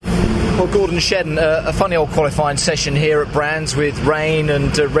Well, Gordon Shedden, a funny old qualifying session here at Brands with rain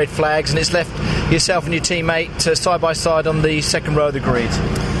and red flags, and it's left yourself and your teammate side by side on the second row of the grid.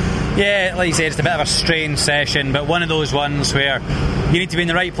 Yeah, like you said, it's a bit of a strange session, but one of those ones where you need to be in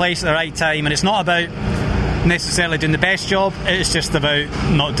the right place at the right time, and it's not about necessarily doing the best job, it's just about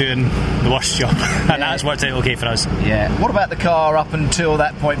not doing the worst job. And that's worked out okay for us. Yeah. What about the car up until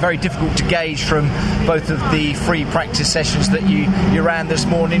that point? Very difficult to gauge from both of the free practice sessions that you ran this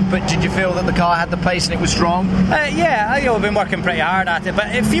morning, but did you feel that the car had the pace and it was strong? Yeah, we've been working pretty hard at it,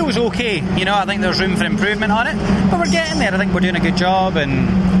 but it feels okay. I think there's room for improvement on it, but we're getting there. I think we're doing a good job, and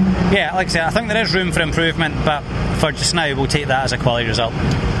yeah, like I said, I think there is room for improvement, but for just now we'll take that as a quality result.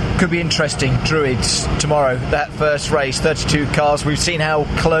 Could be interesting. Druids tomorrow, that first race, 32 cars. We've seen how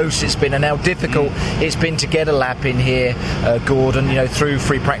close it's been and how difficult it's been to get a lap in here, Gordon, through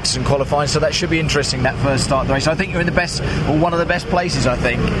free practice and qualifying, so that should be interesting, that first start of the race. I think you're in the best, or one of the best places, I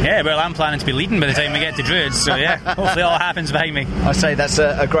think. Yeah, well, I'm planning to be leading by the time we get to Druids, so yeah, hopefully all happens behind me. I say that's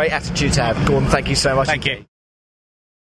a great attitude to have. Gordon, thank you so much. Thank you.